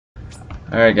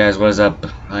Alright guys, what is up?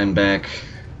 I'm back.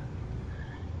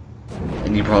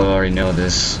 And you probably already know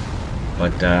this,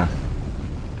 but you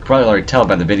probably already tell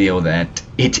by the video that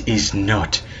it is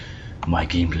not my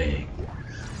gameplay.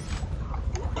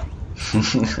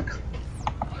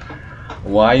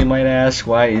 Why, you might ask?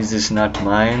 Why is this not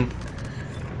mine?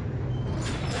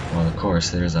 Well, of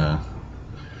course, there's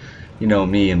you know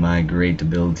me and my great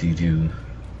ability to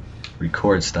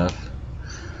record stuff.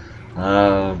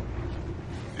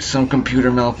 Some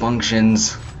computer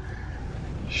malfunctions,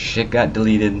 shit got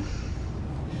deleted,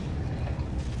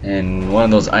 and one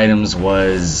of those items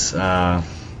was one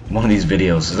of these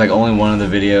videos. It's like only one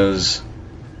of the videos,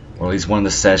 or at least one of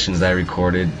the sessions that I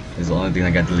recorded is the only thing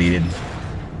that got deleted.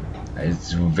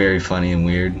 It's very funny and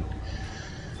weird.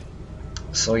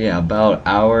 So yeah, about an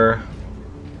hour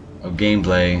of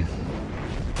gameplay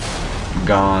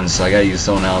gone, so I gotta use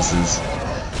someone else's.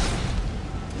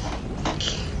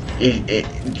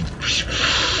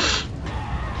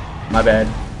 My bad.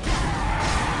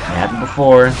 It happened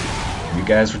before. You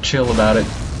guys were chill about it.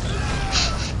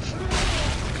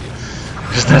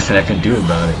 There's nothing I can do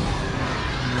about it.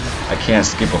 I can't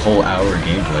skip a whole hour of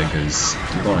gameplay because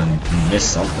you're gonna miss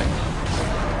something.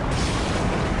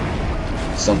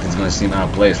 Something's gonna seem out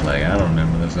of place. Like, I don't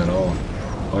remember this at all.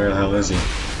 Where the hell is he?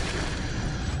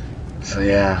 So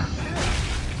yeah.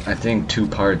 I think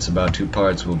about two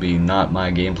parts will be not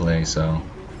my gameplay, so.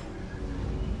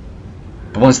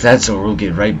 But once that's over, we'll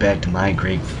get right back to my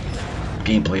great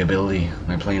gameplay ability,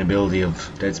 my playing ability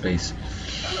of Dead Space.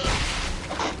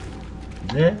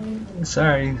 Yeah,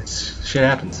 sorry, shit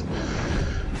happens.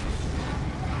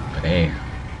 But hey,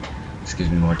 this gives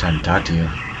me more time to talk to you.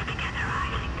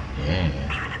 Yeah.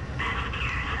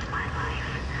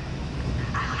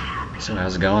 So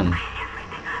how's it going?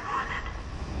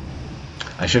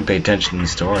 I should pay attention to the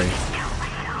story,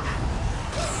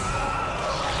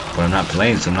 but I'm not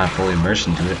playing, so I'm not fully immersed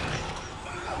into it.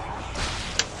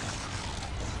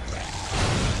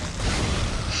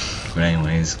 But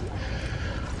anyways,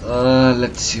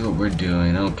 let's see what we're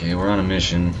doing. Okay, we're on a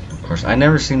mission. Of course, I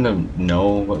never seem to know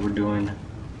what we're doing.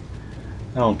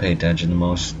 I don't pay attention to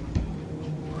most.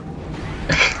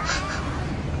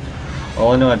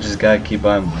 All I know, I just gotta keep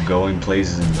on going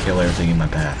places and kill everything in my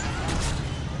path.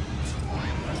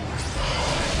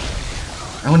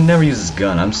 I would never use this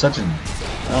gun. I'm such a...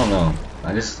 I don't know.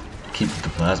 I just keep the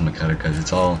plasma cutter because it's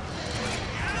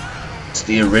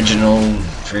the original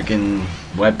freaking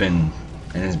weapon,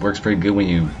 and it works pretty good when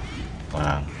you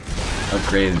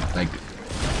upgrade like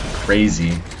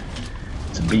crazy.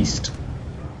 It's a beast.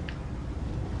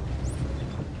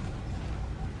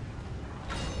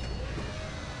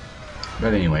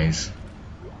 But anyways,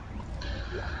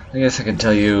 I guess I can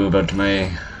tell you about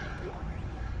my...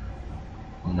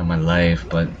 well, not my life,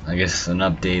 but I guess an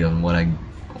update on what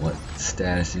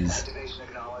status is. Activation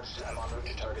acknowledged. I'm en route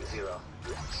to target 0.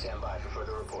 Stand by for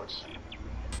further reports.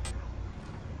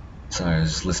 Sorry, I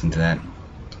was just listening to that.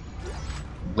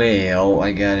 Well,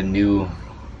 I got a new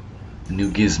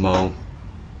gizmo.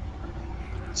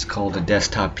 It's called a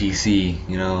desktop PC.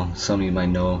 You know, some of you might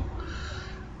know.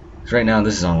 So right now,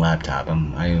 this is on a laptop.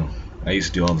 I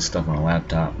used to do all the stuff on a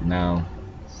laptop. Now,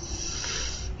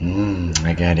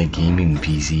 I got a gaming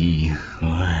PC.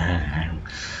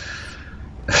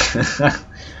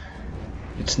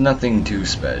 It's nothing too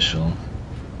special.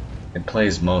 It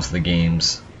plays most of the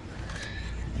games.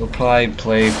 It'll probably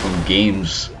play from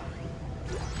games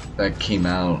that came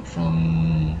out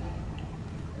from...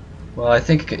 well, I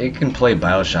think it can play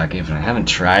BioShock Infinite. I haven't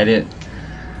tried it,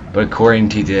 but according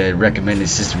to the recommended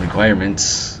system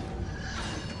requirements,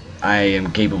 I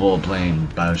am capable of playing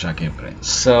BioShock Infinite.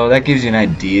 So that gives you an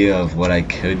idea of what I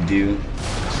could do.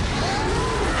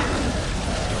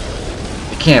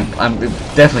 I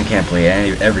definitely can't play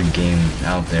every game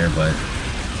out there, but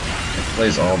it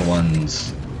plays all the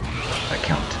ones that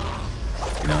count.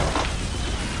 You know,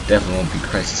 definitely won't be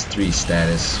Crisis 3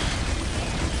 status.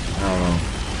 I don't know.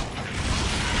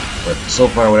 But so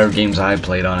far, whatever games I've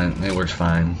played on it, it works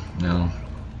fine. You know,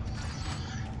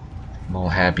 I'm all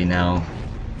happy now.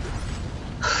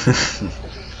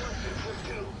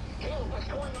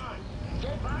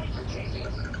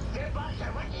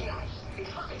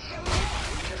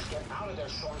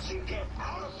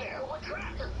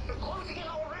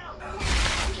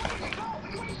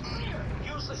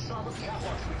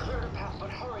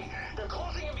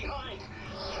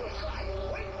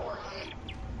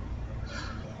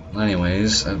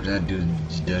 Anyways, I'm glad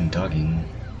dude's done talking.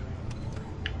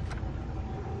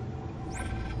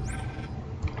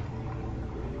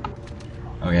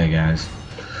 Okay, guys.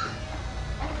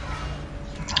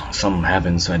 Something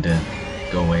happened, so I had to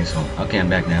go away. So okay, I'm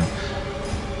back now.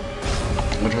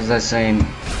 What was I saying?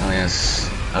 Oh yes,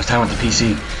 I was talking about the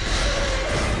PC.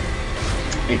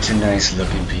 It's a nice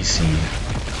looking PC.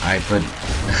 I put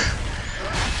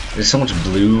there's so much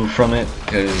blue from it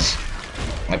because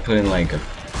I put in like a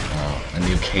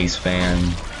new case fan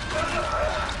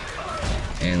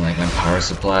and like my power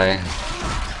supply.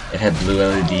 It had blue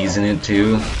LEDs in it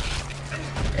too,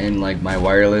 and like my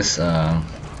wireless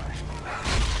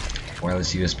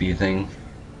USB thing,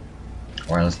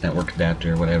 wireless network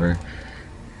adapter, whatever.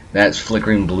 That's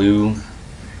flickering blue,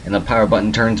 and the power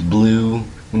button turns blue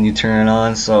when you turn it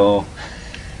on. So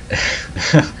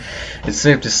it's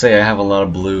safe to say I have a lot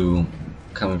of blue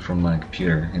coming from my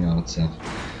computer. You know, it's a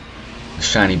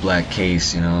shiny black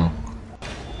case, you know,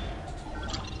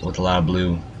 with a lot of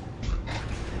blue.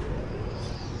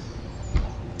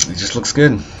 It just looks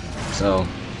good. So,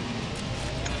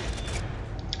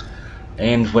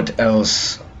 and what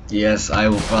else? Yes, I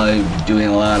will probably be doing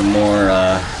a lot more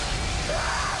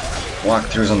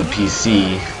walkthroughs on the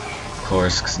PC, of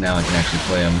course, because now I can actually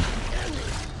play them.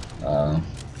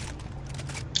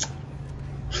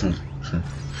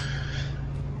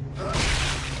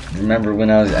 Remember when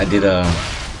I did a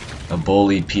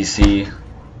Bully PC,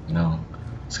 you know,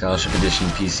 Scholarship Edition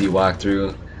PC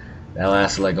walkthrough? That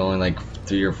lasted like only like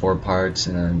 3 or 4 parts,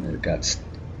 and then it got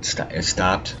it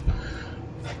stopped.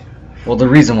 Well, the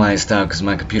reason why it stopped because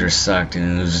my computer sucked,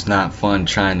 and it was just not fun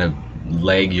trying to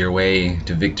lag your way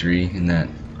to victory in that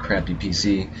crappy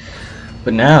PC.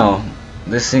 But now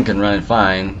this thing can run it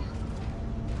fine.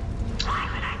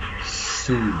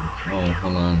 So, oh,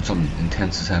 hold on, something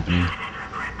intense is happening.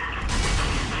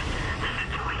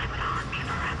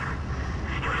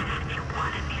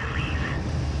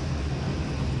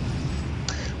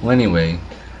 Well, anyway,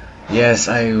 yes,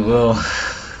 I will.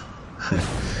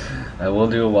 I will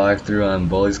do a walkthrough on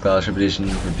Bully Scholarship Edition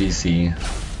for PC.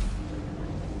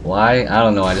 Why? I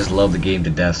don't know. I just love the game to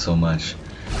death so much.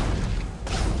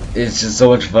 It's just so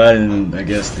much fun, and I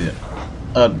guess the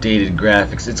updated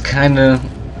graphics. It's kind of,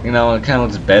 you know, it kind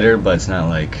of looks better, but it's not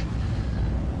like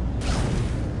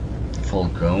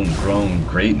full-grown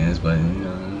greatness. But you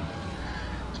know,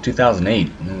 it's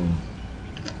 2008.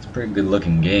 It's a pretty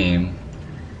good-looking game.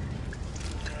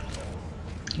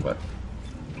 What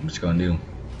you gonna do?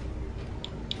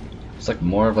 It's like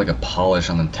more of like a polish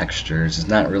on the textures. It's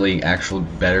not really actual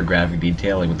better graphic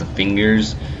detail, like with the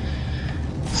fingers.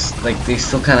 It's like they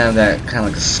still kind of have that kind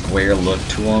of like a square look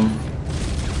to them,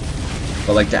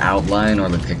 but like the outline or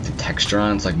like the texture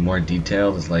on it's like more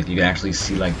detailed. It's like you can actually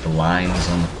see like the lines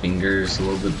on the fingers a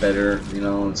little bit better, you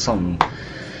know. It's something.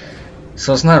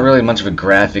 So it's not really much of a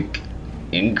graphic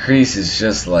increase. It's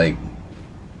just like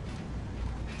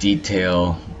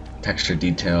texture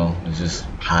detail is just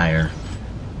higher,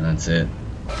 and that's it.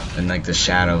 And like the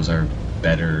shadows are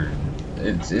better.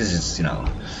 It's just, you know,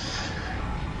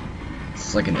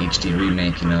 it's like an HD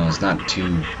remake, you know. It's not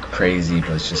too crazy,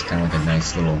 but it's just kind of like a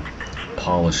nice little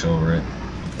polish over it,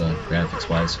 the graphics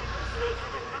wise.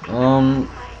 I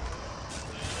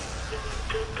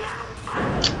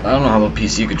don't know how the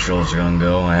PC controls are gonna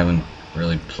go. I haven't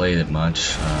really played it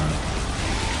much.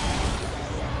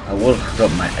 I would hook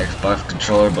up my Xbox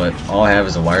controller, but all I have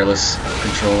is a wireless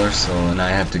controller, so then I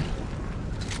have to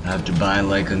buy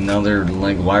like another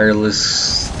like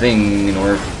wireless thing in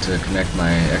order to connect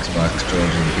my Xbox controller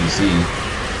to the PC.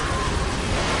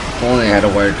 If only I had a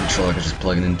wired controller, I could just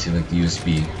plug it into like the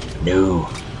USB. No.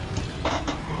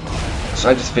 So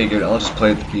I just figured I'll just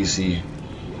play with the PC.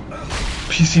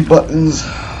 PC buttons.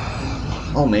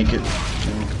 I'll make it.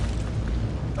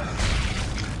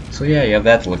 So yeah, you have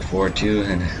that to look forward to,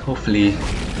 and hopefully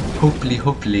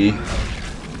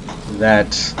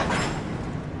that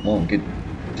won't get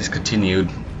discontinued.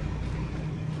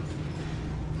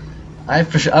 I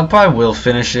probably will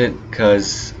finish it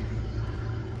because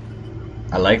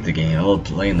I like the game. I love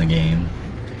playing the game.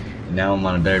 And now I'm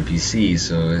on a better PC,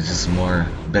 so it's just a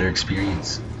better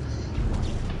experience.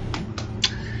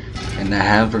 And I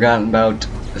haven't forgotten about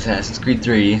Assassin's Creed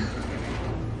 3.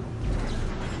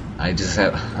 I don't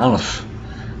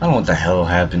know what the hell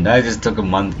happened. I just took a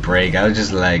month break. I was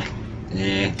just like,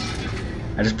 eh.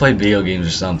 I just played video games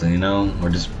or something, you know? Or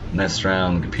just messed around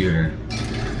on the computer.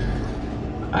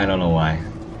 I don't know why.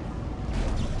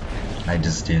 I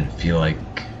just didn't feel like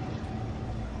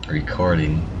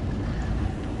recording.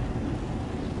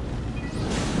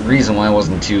 The reason why I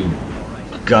wasn't too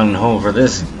gung-ho for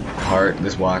this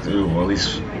walkthrough, or at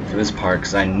least for this part,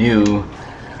 because I knew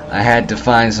I had to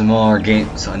find some more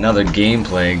another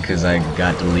gameplay, because I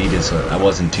got deleted, so I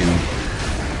wasn't too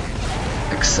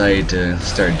excited to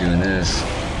start doing this.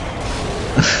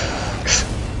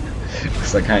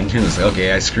 Because I kind of knew, it's like,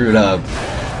 okay, I screwed up.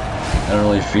 I don't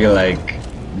really feel like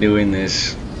doing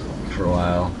this for a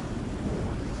while.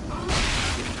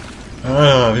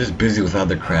 Oh, I'm just busy with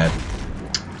other crap.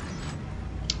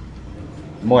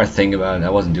 The more I think about it, I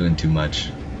wasn't doing too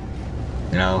much.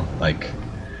 You know, like,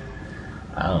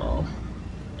 I don't know.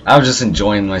 I was just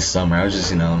enjoying my summer. I was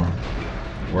just, you know,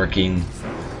 working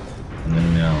and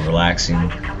then, you know,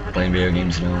 relaxing, playing video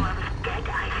games, you know.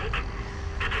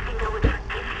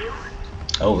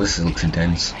 Oh, this looks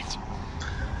intense.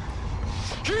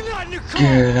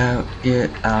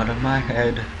 Get out of my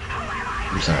head.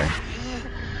 I'm sorry.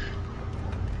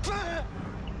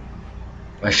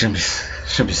 I should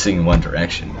be singing One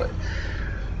Direction, but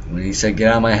when he said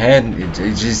get out of my head, it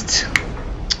just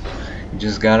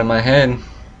got in my head.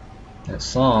 That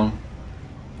song.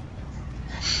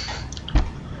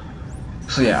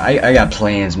 So yeah, I got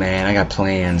plans, man. I got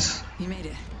plans. You made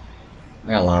it.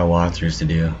 I got a lot of walkthroughs to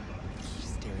do.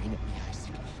 Staring at me,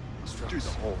 Isaac. Through the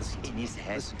holes in his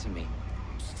head. Listen to me.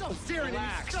 Stop staring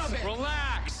at me. Stop it.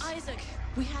 Relax. Isaac,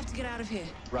 we have to get out of here.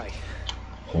 Right.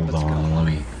 Hold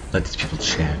on, let these people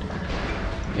chat.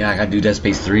 Yeah, I gotta do Dead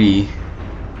Space 3.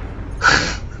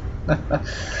 I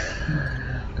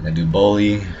gotta do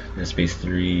Bully, Dead Space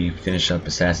 3, finish up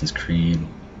Assassin's Creed.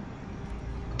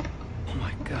 Oh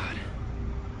my god.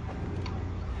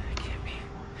 That can't be.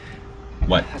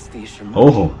 What? That's the issue.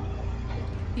 Oh,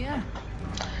 Yeah.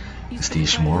 it's the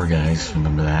Ishimura guys.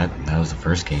 Remember that? That was the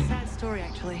first game. Sad story,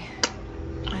 actually.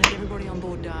 I heard everybody on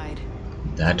board died.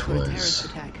 That For a terrorist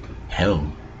was attack. hell.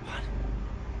 What?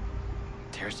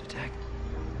 Terrorist attack?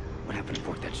 What happened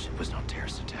aboard that ship was no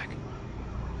terrorist attack.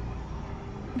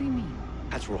 What do you mean?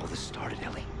 That's where all this started,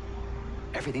 Ellie.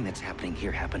 Everything that's happening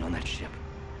here happened on that ship.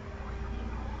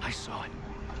 I saw it.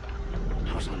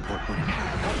 I was on board when it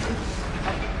happened.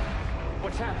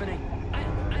 What's happening? I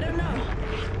don't know.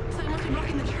 Something must be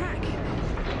blocking the track.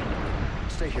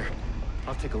 Stay here.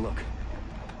 I'll take a look.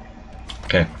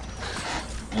 Okay.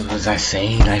 What was I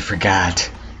saying? I forgot.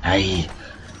 Oh,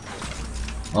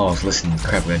 I was listening.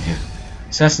 Crap, what I did.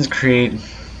 Assassin's Creed.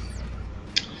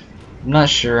 I'm not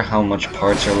sure how much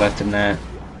parts are left in that.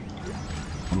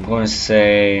 I'm going to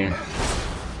say I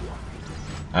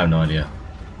have no idea.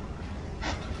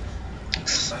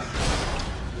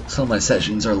 Some of my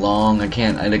sessions are long. I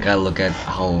gotta look at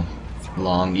how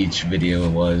long each video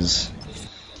was.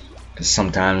 Because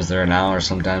sometimes they're an hour,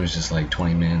 sometimes just like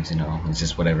 20 minutes, you know. It's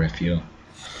just whatever I feel.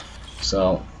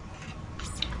 So,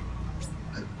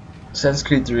 Assassin's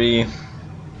Creed 3,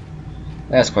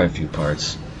 that's quite a few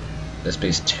parts. Dead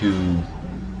Space 2,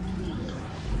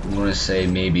 I'm going to say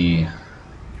maybe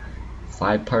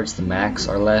 5 parts the max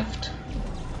are left.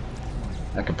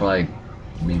 I could probably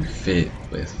maybe fit it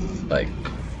with like,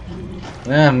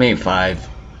 maybe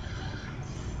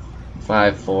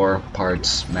 4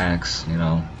 parts max, you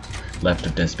know, left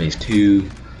of Dead Space 2.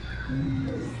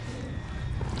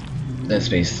 Dead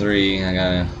Space 3,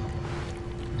 I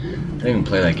didn't even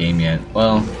play that game yet.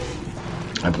 Well,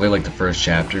 I played like the first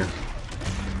chapter.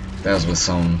 That was with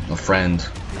a friend.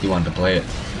 He wanted to play it.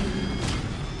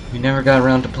 We never got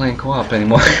around to playing co-op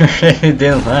anymore. It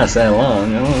didn't last that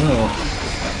long. I don't know.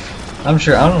 I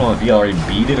don't know if he already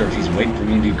beat it or if he's waiting for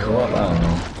me to do co-op. I don't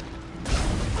know.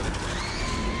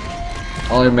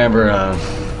 All I remember,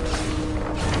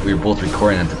 we were both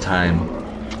recording at the time.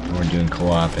 We were doing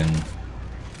co-op, and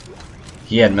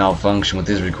he had malfunction with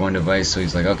his recording device, so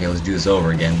he's like, okay, let's do this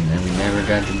over again. And we never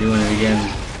got to doing it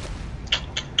again.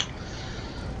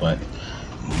 But,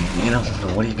 you know,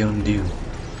 what are you gonna do?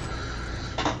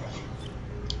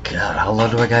 God, how long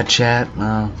do I got chat?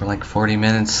 For like 40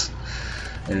 minutes.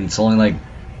 And it's only like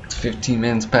 15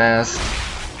 minutes past.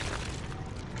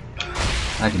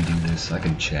 I can do this. I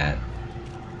can chat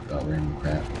about random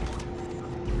crap.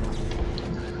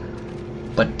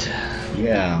 But,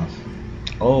 yeah.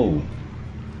 Oh.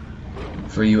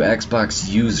 For you Xbox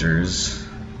users,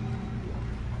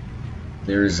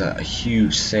 there's a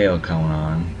huge sale going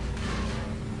on.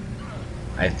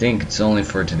 I think it's only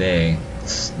for today.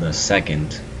 It's the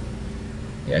 2nd.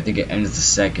 Yeah, I think it ends the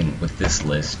 2nd with this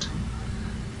list.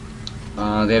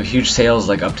 They have huge sales,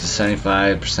 like up to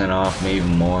 75% off, maybe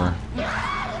even more.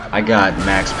 I got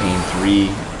Max Payne 3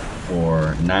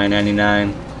 for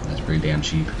 $9.99. That's pretty damn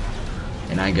cheap.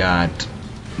 And I got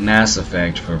Mass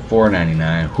Effect for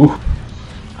 $4.99. Whew,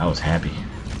 I was happy.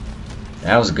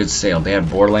 That was a good sale. They had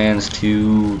Borderlands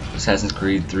 2, Assassin's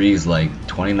Creed 3 is like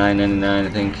 $29.99, I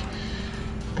think.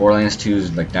 Borderlands 2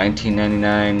 is like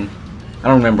 $19.99. I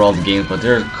don't remember all the games, but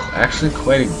there's actually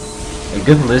quite a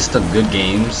good list of good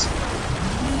games.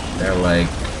 They're like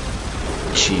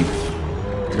cheap,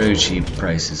 very cheap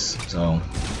prices. So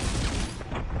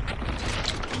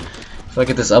if I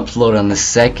get this upload on the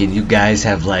 2nd, you guys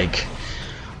have like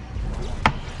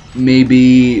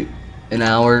maybe an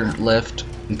hour left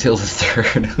until the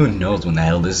 3rd. Who knows when the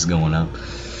hell this is going up.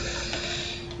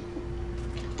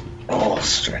 Oh,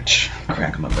 stretch.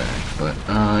 Crack my back. But,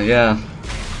 yeah.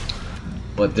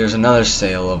 But there's another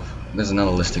there's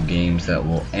another list of games that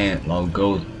will end. I'll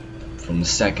go from the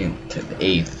 2nd to the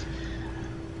 8th.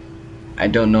 I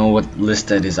don't know what list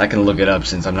that is. I can look it up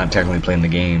since I'm not technically playing the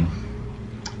game.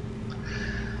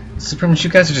 So pretty much you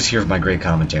guys are just here for my great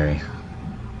commentary.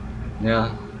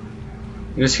 Yeah.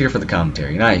 You're just here for the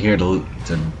commentary. You're not here to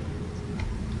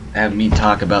have me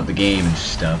talk about the game and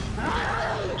stuff.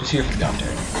 Just here for the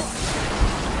commentary.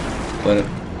 But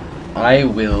I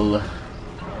will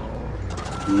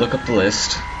look up the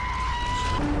list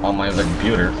on my other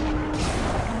computer.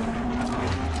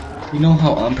 You know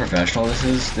how unprofessional this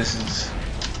is? This is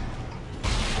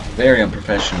very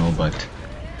unprofessional, but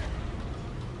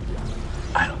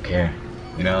I don't care.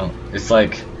 You know? It's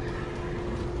like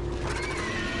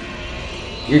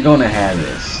you're gonna have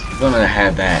this. You're gonna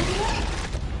have that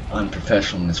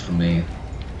unprofessionalness from me.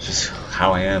 It's just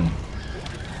how I am.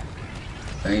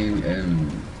 I am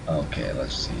okay,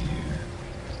 let's see here.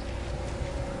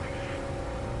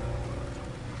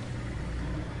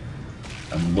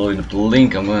 I'm loading up the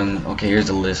link. Okay, here's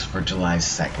the list for July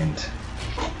 2nd.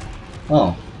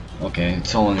 Oh, okay,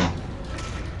 it's only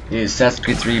Assassin's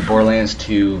Creed 3, Borderlands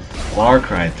 2, Far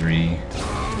Cry 3.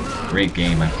 Great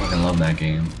game, I fucking love that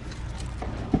game.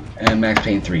 And Max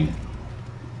Payne 3.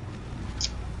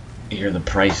 Here are the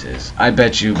prices. I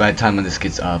bet you by the time when this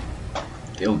gets up,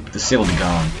 the sale will be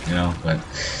gone, you know, but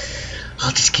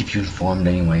I'll just keep you informed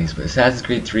anyways. But Assassin's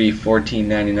Creed 3,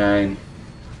 $14.99.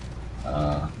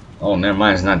 Oh, never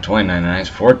mind, it's not $20.99, it's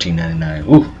 $14.99.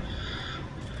 Ooh.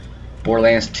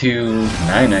 Borderlands 2,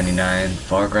 $9.99.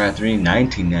 Far Cry 3,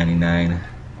 $19.99.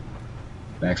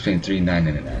 Max Payne 3,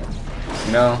 $9.99.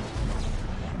 You know,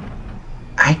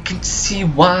 I can see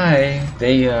why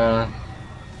they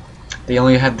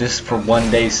only had this for 1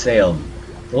 day sale.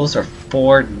 Those are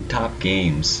 4 top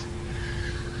games.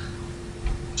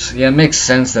 So yeah, it makes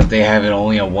sense that they have it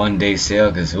only a 1 day sale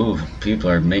because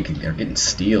people are getting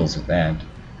steals with that.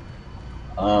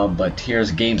 But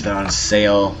here's games that are on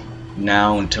sale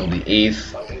now until the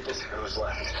 8th. I think this crew's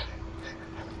left.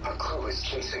 Our crew is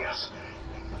chasing us.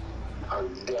 Our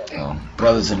dead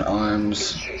Brothers in is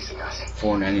Arms, chasing us.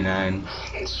 $4.99.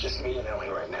 It's just me and Ellie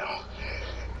right now.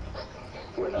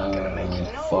 We're not gonna make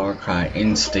it. Far Cry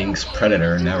Instincts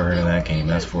Predator, never heard of that game.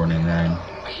 That's $4.99.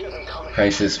 I hear them coming.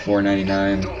 Crisis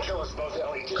 $4.99. Don't kill us both,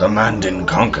 Ellie. Just Command and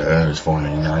Conquer is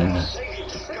 $4.99. save you.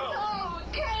 Just go.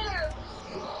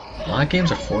 A lot of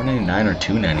games are $4.99 or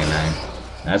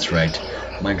 $2.99. That's right.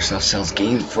 Microsoft sells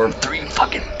games for $3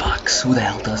 fucking bucks. Who the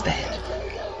hell does that?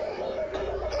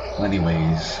 Well,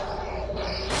 anyways,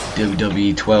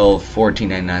 WWE 12,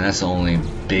 $14.99. That's the only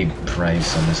big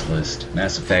price on this list.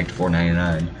 Mass Effect,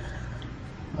 $4.99.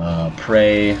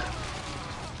 Prey,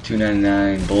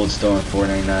 $2.99. Bulletstorm,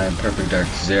 $4.99. Perfect Dark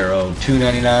Zero,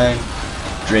 $2.99.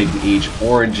 Dragon Age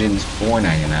Origins,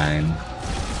 $4.99.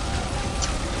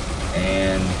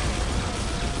 And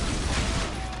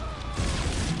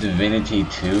Divinity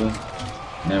 2,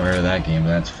 never heard of that game, but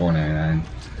that's $4.99.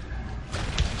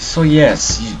 So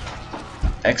yes,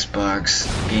 Xbox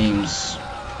games,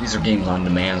 these are games on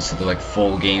demand, so they're like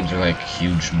full games or like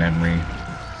huge memory.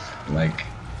 Like,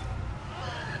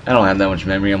 I don't have that much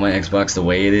memory on my Xbox the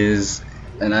way it is,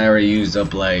 and I already used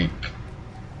up like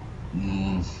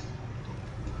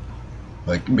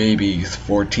maybe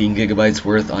 14 gigabytes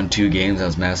worth on 2 games. That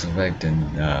was Mass Effect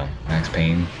and Max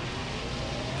Payne.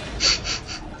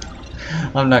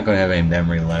 I'm not gonna have any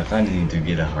memory left. I need to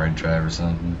get a hard drive or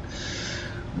something,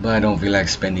 but I don't feel like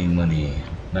spending money,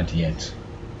 not yet.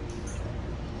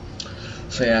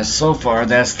 So yeah, so far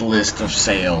that's the list of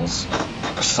sales,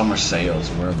 summer sales,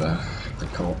 where they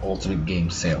call Ultimate Game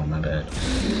Sale. My bad.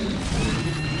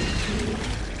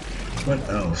 What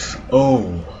else?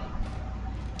 Oh.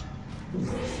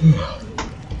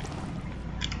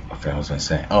 I forgot what I was gonna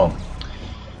say. Oh,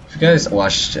 if you guys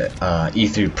watched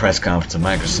E3 press conference of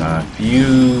Microsoft,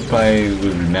 you probably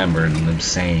would remember them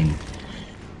saying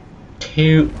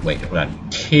two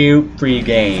free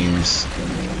games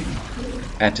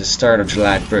at the start of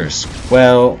July 1st.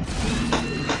 Well,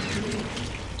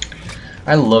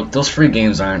 I looked; those free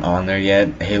games aren't on there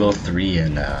yet. Halo 3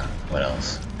 and what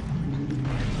else?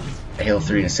 Halo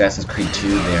 3 and Assassin's Creed 2.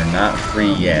 They are not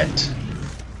free yet.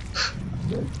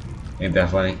 Ain't that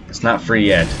funny? It's not free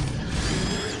yet.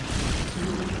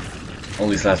 At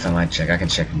least last time I checked. I can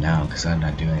check it now because I'm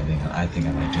not doing anything. I think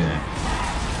I might do that.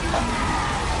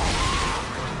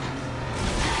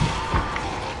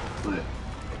 But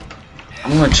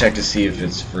I'm gonna check to see if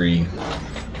it's free.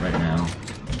 right now.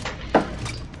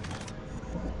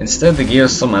 Instead, they gave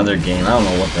us some other game. I don't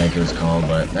know what the heck it was called,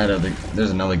 but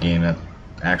there's another game that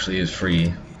actually is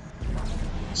free.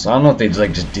 So I don't know if they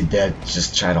just did that,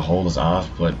 just try to hold us off.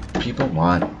 But people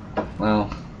want, well,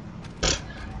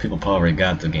 people probably already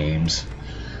got the games,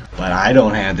 but I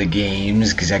don't have the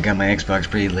games because I got my Xbox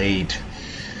pretty late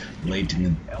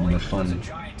in the fun. There's a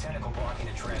giant tentacle blocking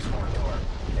the transport door.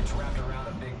 It's wrapped around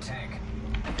a big tank.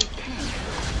 A big tank.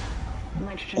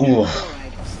 Nitrogen Ooh.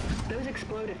 chloride. Those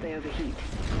explode if they overheat.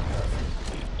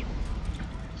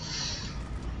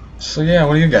 So yeah,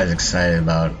 what are you guys excited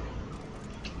about?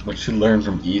 What you learned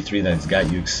from E3 that's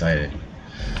got you excited?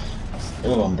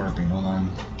 Oh, I'm burping. Hold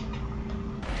on.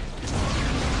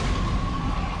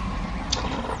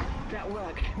 That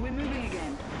worked. We're moving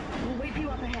again. We'll wait for you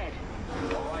up ahead.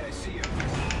 Alright, I see you.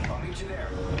 I'll meet you there.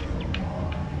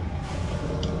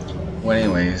 Well,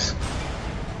 anyways,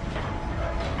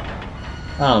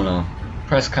 I don't know.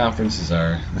 Press conferences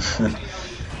are. Get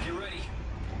ready.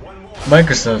 One more.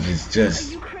 Microsoft is Are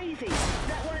just you crazy?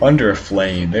 That one under a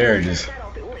flame. They're just. set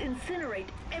off. It will incinerate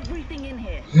everything in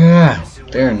here. Yeah,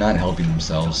 they're not helping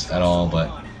themselves at all,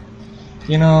 but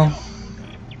you know,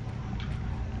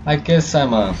 I guess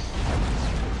I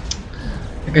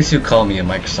guess you call me a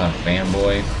Microsoft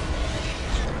fanboy.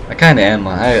 I kinda am.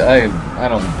 I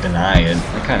don't deny it.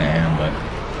 I kinda am, but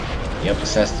yep,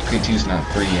 Assassin's Creed 2 is not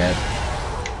free yet.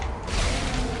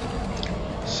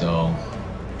 So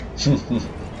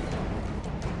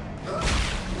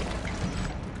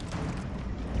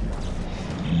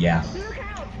yeah. Look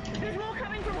out! There's more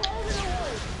coming from holes in the wall.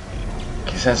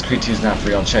 Assassin's Creed 2 is not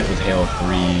free. I'll check with Halo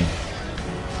 3,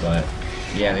 but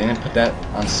yeah, they didn't put that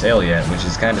on sale yet, which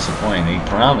is kind of disappointing. They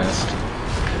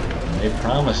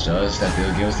promised us that they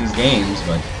would give us these games,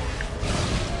 but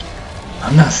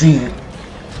I'm not seeing it.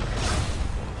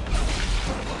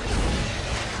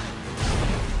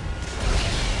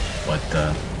 But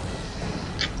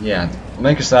yeah,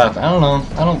 Microsoft. I don't know.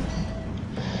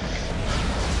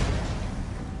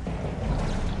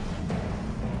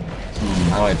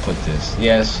 How do I put this?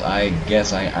 Yes, I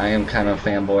guess I am kind of a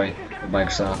fanboy of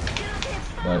Microsoft,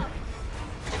 but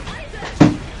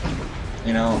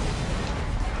you know,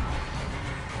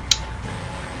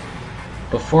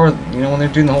 before, you know, when they're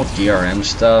doing the whole DRM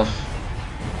stuff,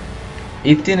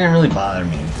 it didn't really bother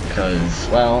me because,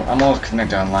 well, I'm always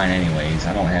connected online anyways.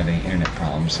 I don't have any internet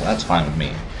problems, so that's fine with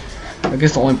me. I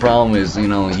guess the only problem is, you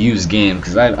know, used games,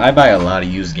 because I buy a lot of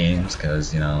used games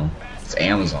because, you know, it's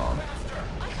Amazon.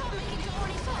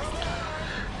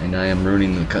 And I am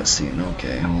ruining the cutscene.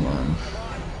 Okay, hold on.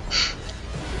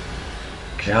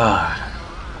 God.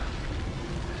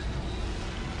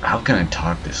 How can I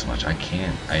talk this much? I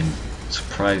can't. I'm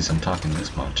surprised I'm talking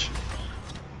this much.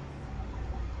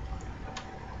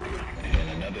 In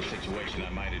another situation,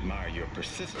 I might admire your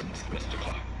persistence, Mr.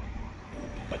 Clark.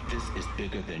 But this is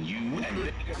bigger than you and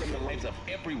bigger than the lives of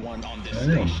everyone on this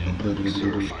station.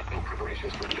 Sir, final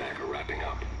preparations for attack are wrapping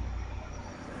up.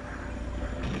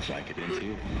 Looks like it is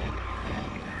here.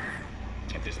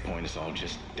 At this point, it's all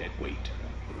just dead weight.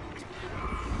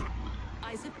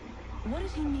 Isaac, what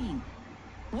did he mean?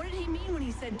 What did he mean when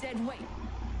he said dead weight?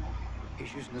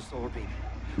 He's using the solar beam.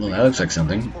 Well, that looks like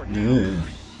something. Yeah.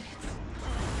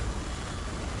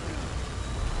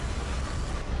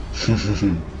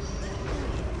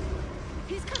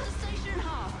 He's cut the station in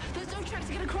half. There's no track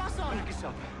to get across on. Back us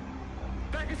up.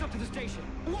 Back us up to the station.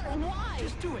 What? Why?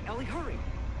 Just do it, Ellie. Hurry.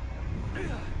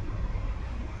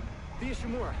 The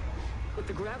Ishimura. Look,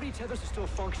 the gravity tethers are still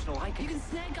functional. I You can... can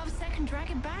snag up a sec and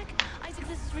drag it back? Isaac,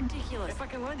 this is ridiculous. If I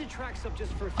can line the tracks up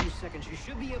just for a few seconds, you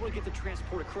should be able to get the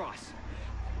transport across.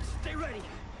 Stay ready.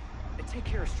 And take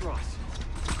care of Strauss.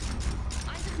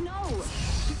 Isaac, no.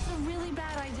 This is a really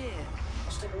bad idea.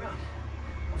 Stick around.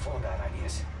 I'm full of bad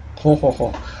ideas. Ho ho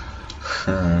ho.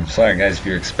 Sorry guys if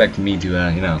you're expecting me to,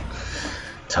 you know,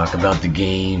 talk about the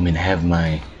game and have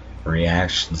my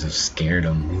reactions of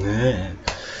scaredom.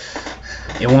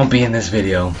 It won't be in this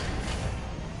video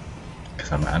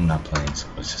because I'm not playing, so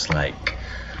it's just like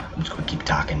I'm just gonna keep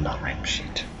talking about random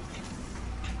shit.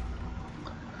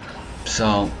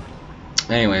 So,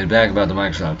 anyways, back about the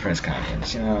Microsoft press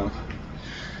conference. You know,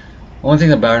 one thing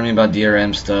that bothered me about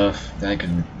DRM stuff that I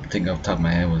could think off the top of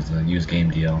my head was the used game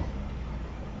deal.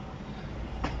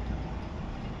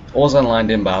 Always online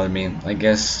didn't bother me. I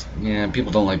guess, yeah,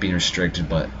 people don't like being restricted,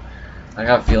 but I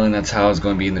got a feeling that's how it's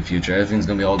going to be in the future. Everything's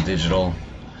going to be all digital.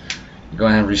 You're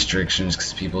going to have restrictions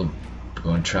because people are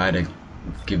going to try to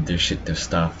give their shit to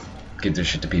stuff, give their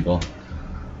shit to people.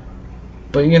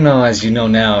 But you know, as you know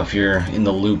now, if you're in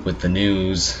the loop with the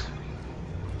news,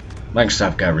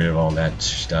 Microsoft got rid of all that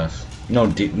stuff. none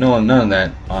of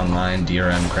that online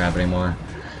DRM crap anymore.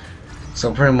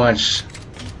 So pretty much,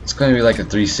 it's going to be like a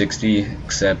 360,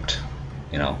 except,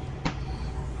 you know,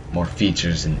 more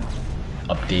features and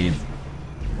updated,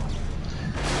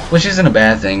 which isn't a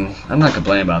bad thing. I'm not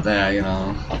complaining about that, you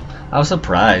know. I was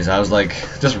surprised. I was like,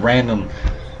 just random.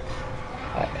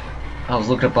 I was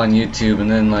looking up on YouTube, and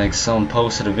then like someone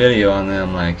posted a video on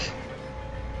them. Like,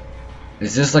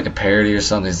 is this like a parody or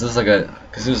something? Is this like a?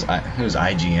 Because it was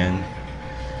IGN,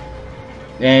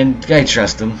 and I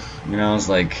trust them. You know, it's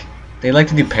like they like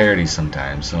to do parodies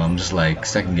sometimes. So I'm just like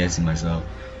second guessing myself.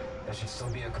 There should still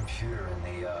be a computer in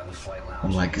the flight lounge.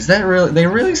 I'm like, is that really? They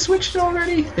really switched it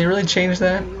already? They really changed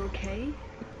that? Are you okay?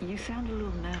 You sound a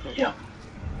little nervous. Yeah.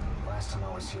 Last time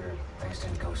I was here, things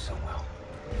didn't go so well.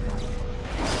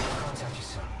 I'll contact you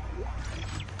soon.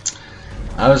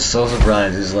 I was so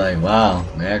surprised. It's like, wow,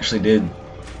 they actually did.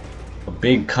 A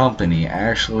big company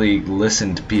actually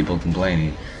listened to people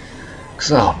complaining.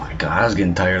 Cause oh my god, I was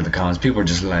getting tired of the comments. People were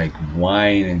just like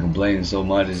whining and complaining so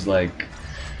much. It's like,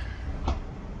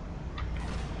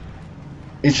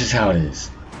 it's just how it is.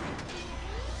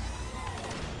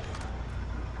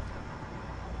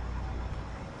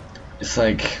 It's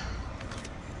like,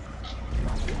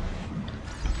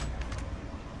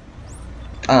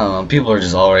 I don't know. People are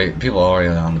already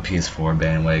on the PS4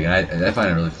 bandwagon. I find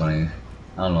it really funny.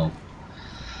 I don't know.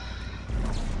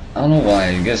 I don't know why.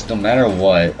 I guess no matter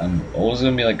what, I'm always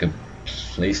gonna be like a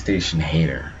PlayStation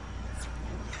hater.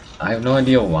 I have no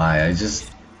idea why. It's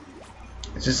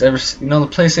just ever, you know,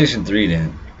 the PlayStation 3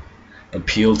 didn't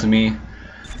appeal to me,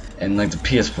 and like the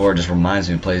PS4 just reminds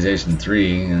me of PlayStation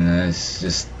 3, and it's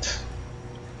just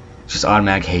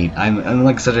automatic hate. I'm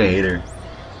like such a hater.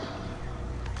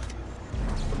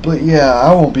 But yeah,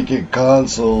 I won't be getting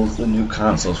the new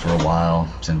consoles for a while,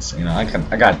 since, you know, I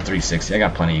got 360. I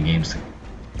got plenty of games to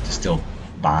still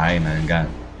buy, and I got,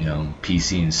 you know,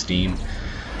 PC and Steam,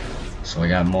 so I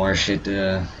got more shit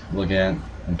to look at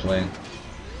and play.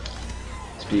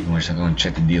 Speaking of which, I'm going to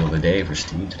check the deal of the day for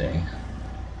Steam today.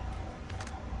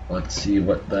 Let's see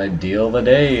what the deal of the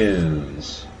day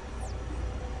is.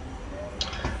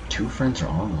 2 friends are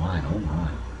online. Oh my.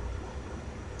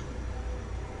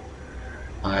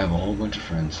 I have a whole bunch of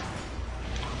friends.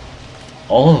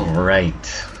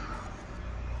 Alright.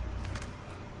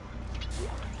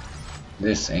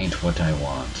 This ain't what I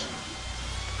want.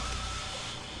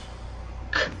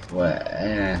 What?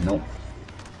 Nope.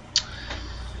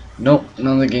 Nope,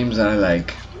 none of the games that I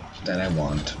like, that I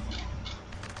want.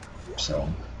 So.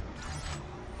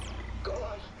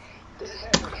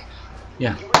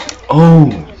 Yeah. Oh!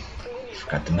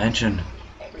 Forgot to mention.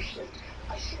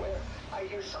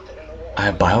 I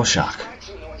have Bioshock.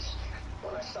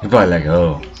 You're probably like,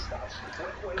 oh,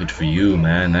 good for you,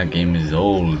 man. That game is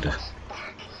old.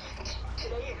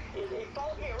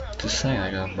 Just saying, I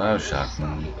got Bioshock,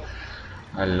 man.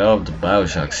 I love the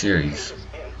Bioshock series.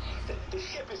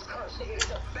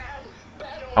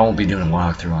 I won't be doing a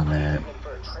walkthrough on that.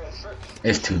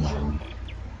 It's too long.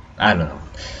 I don't know.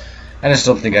 I just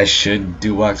don't think I should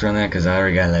do a walkthrough on that, because I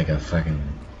already got like a fucking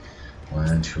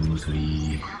 1, 2,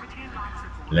 3.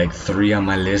 Like 3 on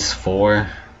my list, 4.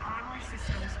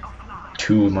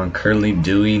 2 of them I'm currently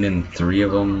doing, and 3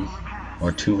 of them,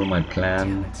 or 2 of them I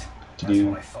plan to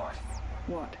do.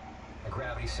 What?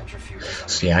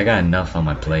 So yeah, I got enough on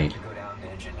my plate.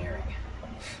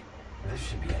 This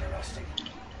should be interesting.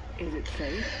 Is it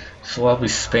safe? So I'll be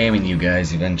spamming you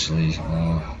guys eventually.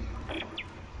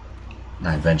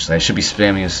 Not eventually, I should be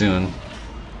spamming you soon.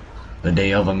 The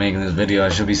day of I'm making this video, I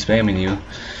should be spamming you.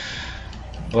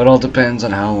 But it all depends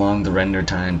on how long the render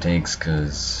time takes,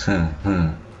 cause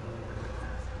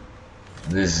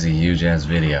this is a huge ass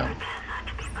video.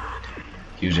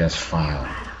 Huge ass file,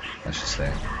 I should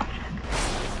say.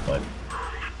 But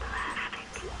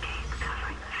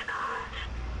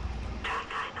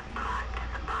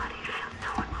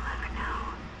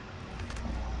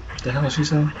what the hell is she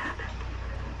saying?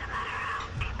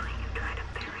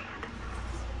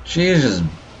 She is just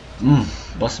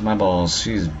busting my balls.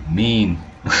 She's mean.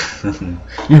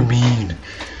 You're mean.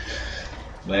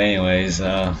 But anyways,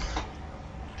 yeah,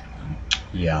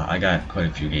 I got quite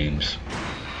a few games.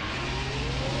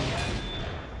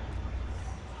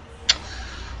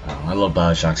 I love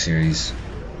Bioshock series.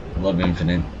 I love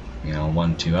Infinite. You know,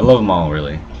 1, 2. I love them all,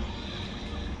 really.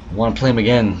 I want to play them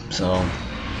again, so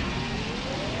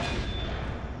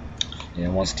yeah.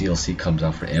 Once DLC comes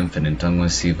out for Infinite, I'm gonna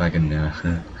see if I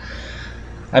can.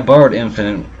 I borrowed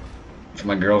Infinite from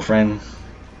my girlfriend.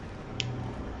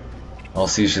 I'll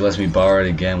see if she lets me borrow it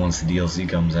again once the DLC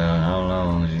comes out. I don't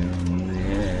know.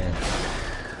 Yeah.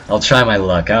 I'll try my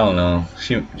luck. I don't know.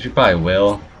 She probably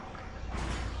will.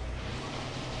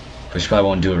 but she probably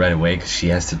won't do it right away because she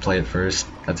has to play it first.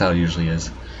 That's how it usually is.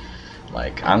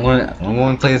 Like, I'm going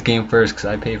to play this game first because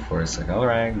I paid for it. It's like,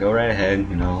 alright, go right ahead,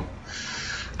 you know.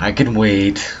 I can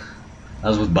wait. I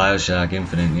was with Bioshock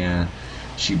Infinite, yeah.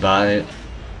 She bought it.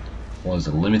 What was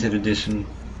it, limited edition?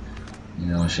 You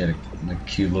know, she had a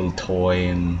cute little toy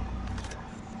and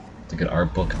like an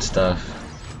art book and stuff.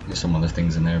 There's some other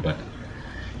things in there, but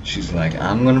she's like,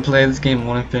 I'm gonna play this game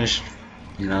when I finish,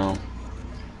 you know.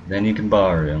 Then you can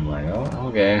borrow it. I'm like, oh,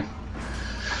 okay.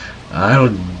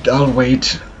 I'll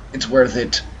wait. It's worth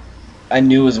it. I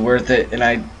knew it was worth it, and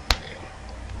I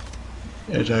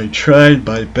tried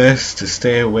my best to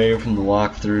stay away from the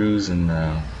walkthroughs and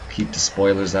keep the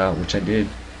spoilers out, which I did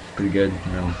pretty good,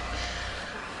 you know.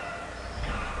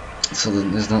 So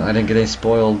there's no, I didn't get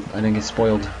spoiled.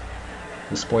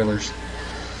 The spoilers.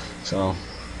 So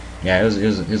yeah, it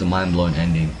was a mind-blowing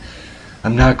ending.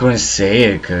 I'm not going to say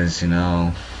it because, you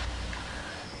know,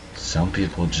 some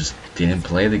people just didn't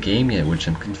play the game yet, which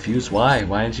I'm confused. Why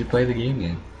didn't you play the game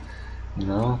yet? You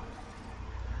know,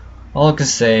 all I can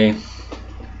say,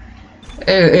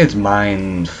 it's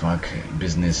mind fuck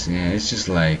business. Yeah, it's just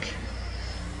like,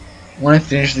 when I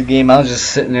finished the game, I was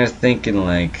just sitting there thinking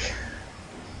like,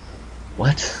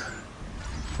 what?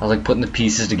 I was like putting the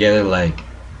pieces together like,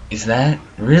 is that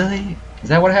really? Is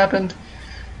that what happened?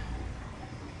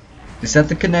 Is that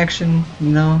the connection,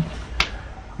 you know?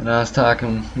 And I was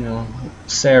talking, you know,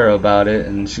 Sarah about it,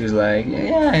 and she was like,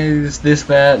 yeah, it's this,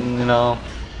 that, and you know,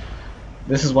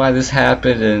 this is why this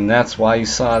happened, and that's why you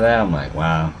saw that. I'm like,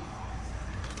 wow,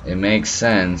 it makes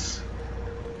sense,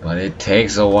 but it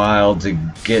takes a while to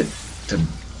get to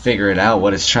figure it out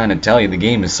what it's trying to tell you. The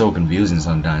game is so confusing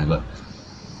sometimes, but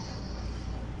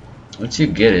once you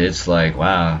get it, it's like,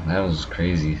 wow, that was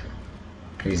crazy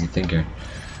thinker.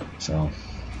 So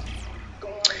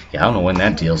yeah, I don't know when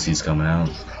that DLC is coming out.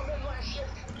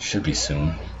 Should be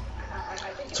soon.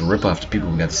 It's a ripoff to people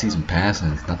who got the season pass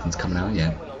and nothing's coming out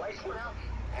yet.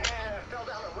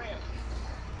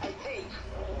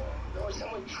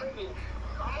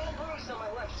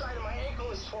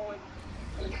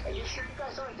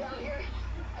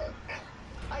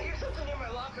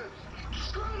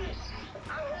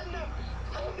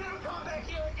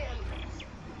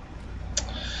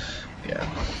 Yeah.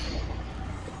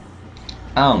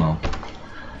 I don't know.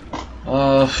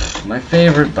 My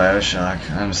favorite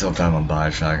Bioshock. I'm still talking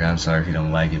about Bioshock. I'm sorry if you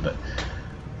don't like it, but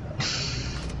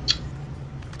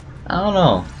I don't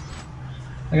know.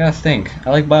 I gotta think.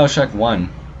 I like Bioshock 1.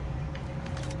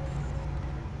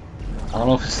 I don't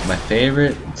know if it's my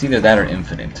favorite. It's either that or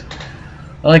Infinite.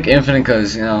 I like Infinite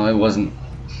because, you know, it wasn't.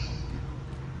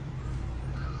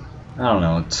 I don't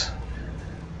know.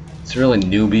 It's really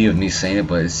newbie of me saying it,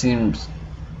 but it seems,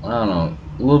 I don't know,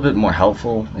 a little bit more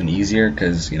helpful and easier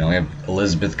because, you know, we have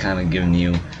Elizabeth kind of giving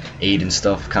you aid and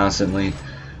stuff constantly,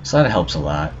 so that helps a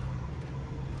lot.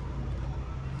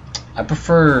 I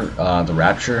prefer the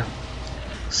Rapture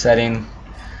setting.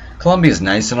 Columbia is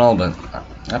nice and all, but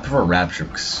I prefer Rapture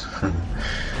because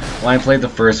when I played the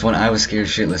first one, I was scared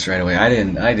shitless right away. I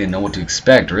didn't know what to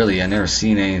expect, really. I never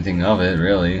seen anything of it,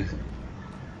 really.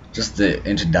 Just the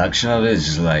introduction of it is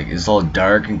just like, it's all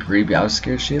dark and creepy. I was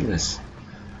scared shitless.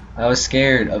 I was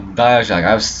scared of Bioshock.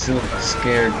 I was still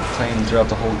scared playing throughout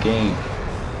the whole game.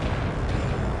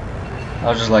 I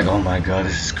was just like, oh my god,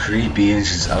 this is creepy, and it's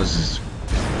just, I was just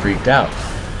freaked out.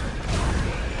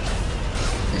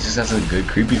 It just has a good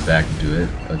creepy factor to it,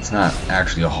 but it's not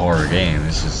actually a horror game.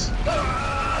 It just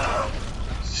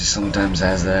sometimes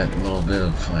has that little bit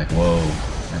of like, whoa,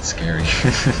 that's scary.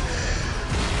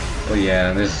 But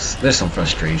yeah, there's some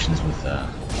frustrations with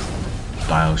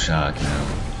Bioshock, you know.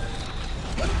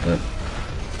 But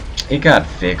it got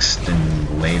fixed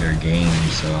in later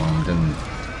games, so it doesn't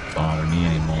bother me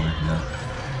anymore, you know.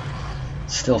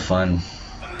 It's still fun.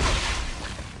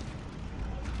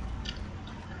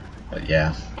 But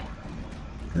yeah,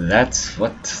 that's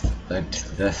why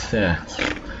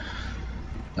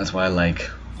I like.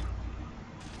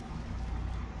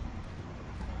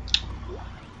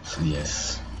 So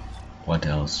yes, what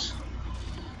else?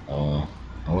 I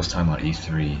was talking about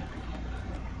E3.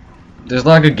 There's a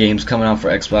lot of good games coming out for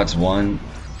Xbox One.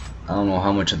 I don't know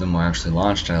how much of them are actually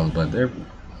launch titles, but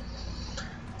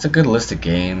it's a good list of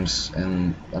games,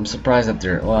 and I'm surprised that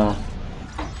they're, well,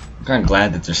 I'm kind of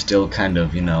glad that they're still kind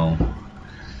of, you know,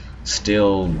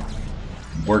 still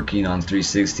working on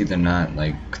 360. They're not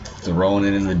like throwing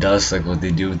it in the dust like what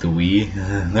they do with the Wii.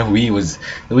 the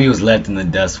Wii was left in the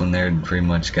dust when they pretty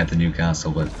much got the new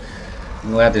console, but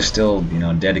I'm glad they're still, you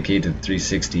know, dedicated to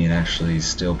 360 and actually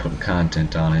still putting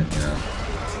content on it, you know.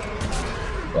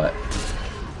 But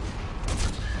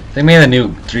They made a new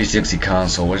 360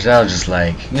 console, which I was just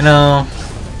like, you know,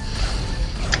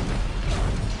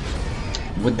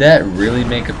 would that really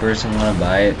make a person want to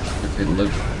buy it if it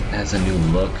has a new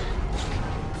look?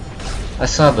 I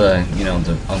saw the, you know,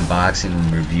 the unboxing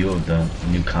and review of the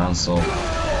new console.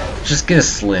 Just get a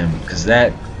Slim, because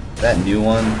that new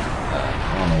one,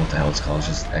 I don't know what the hell it's called, it's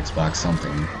just Xbox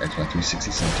something, Xbox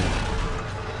 360 something.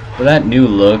 But that new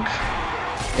look,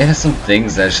 it has some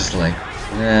things that's just like,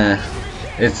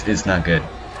 it's not good.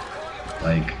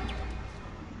 Like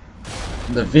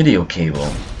the video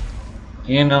cable,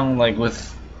 you know, like with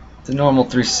the normal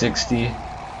 360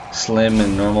 Slim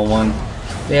and normal one,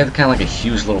 they have kind of like a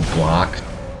huge little block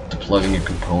to plug in your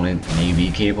component and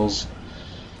AV cables.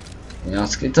 You know,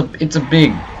 it's a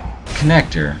big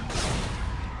connector.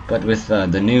 But with the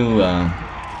new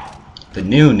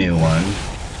one,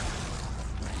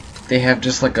 they have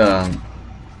just like a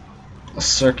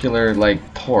circular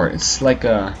like port. It's like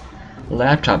a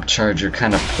laptop charger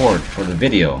kind of port for the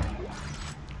video.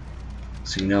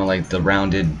 So you know, like the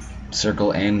rounded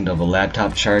circle end of a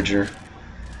laptop charger.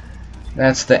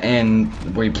 That's the end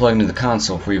where you plug into the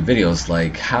console for your videos.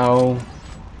 Like how?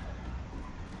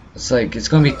 It's like it's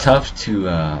gonna be tough to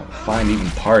find even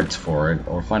parts for it,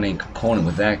 or find a component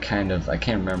with that kind of, I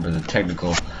can't remember the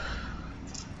technical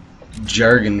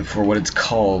jargon for what it's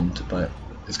called, but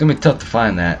it's gonna be tough to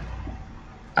find that.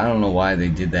 I don't know why they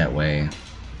did that way.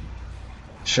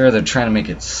 Sure, they're trying to make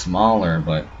it smaller,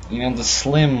 but you know, the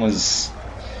Slim was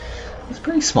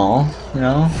pretty small, you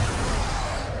know.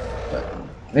 But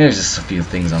there's just a few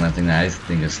things on that thing that I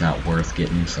think it's not worth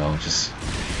getting. So just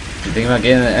if you're thinking about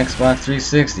getting an Xbox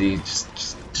 360,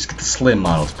 just get the Slim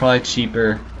model. It's probably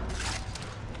cheaper,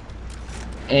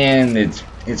 and it's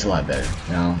a lot better,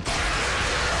 you know.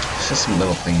 It's just some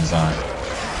little things on it.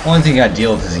 Only thing you gotta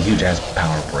deal with is a huge ass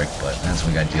power brick, but that's what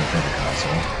we gotta deal with every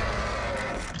console.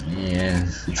 Yeah,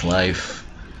 it's life.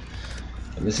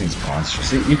 But this thing's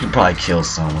monstrous. You could probably kill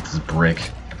someone with this brick. You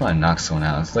could probably knock someone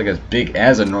out. It's like as big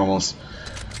as a normal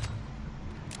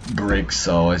brick,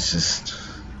 so it's just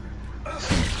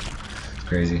it's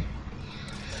crazy.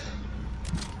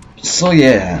 So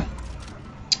yeah.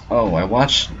 Oh, I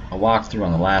watched a walkthrough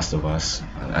on The Last of Us.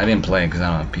 I didn't play it because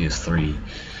I don't have PS3,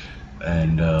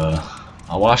 and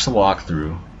I watched the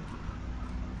walkthrough,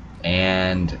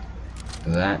 and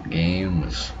that game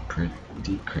was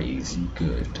pretty crazy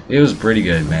good. It was pretty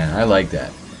good, man. I like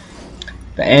that.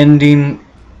 The ending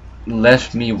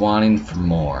left me wanting for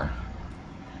more.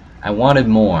 I wanted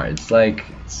more. It's like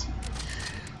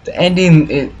the ending.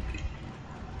 It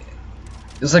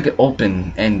was like an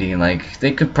open ending. Like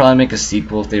they could probably make a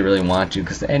sequel if they really want to,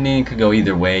 because the ending could go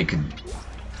either way. It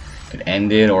could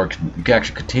end it, or you could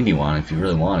actually continue on if you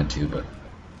really wanted to. But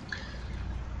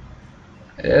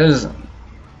this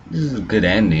is a good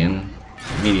ending.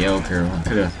 Mediocre.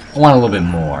 I want a little bit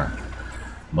more,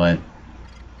 but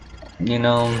you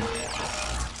know,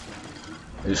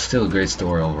 it's still a great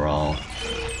story overall.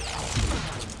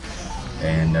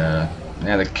 And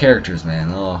yeah, the characters,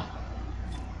 man. Oh,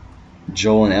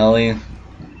 Joel and Ellie,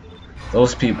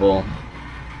 those people,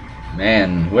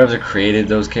 man. Whoever created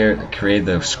those created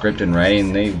the script and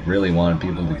writing, they really wanted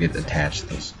people to get attached to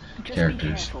those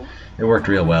characters. It worked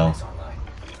real well.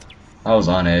 I was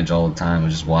on edge all the time. I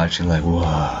was just watching like,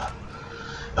 whoa,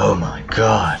 oh my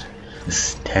god,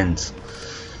 this is tense.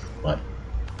 But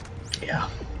yeah,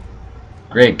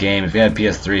 great game. If you had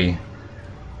PS3,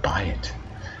 buy it.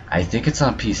 I think it's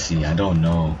on PC. I don't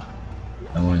know.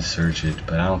 I want to search it,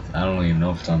 but I don't even know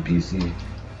if it's on PC.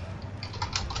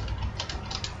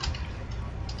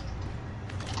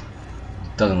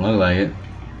 Doesn't look like it.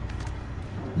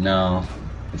 No,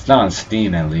 it's not on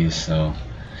Steam at least. So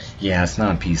yeah, it's not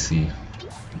on PC.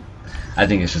 I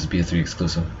think it's just PS3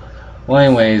 exclusive. Well,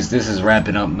 anyways, this is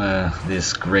wrapping up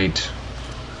this great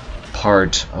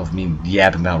part of me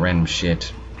yapping about random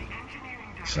shit.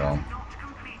 So,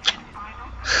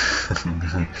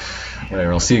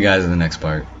 whatever. I'll see you guys in the next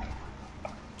part.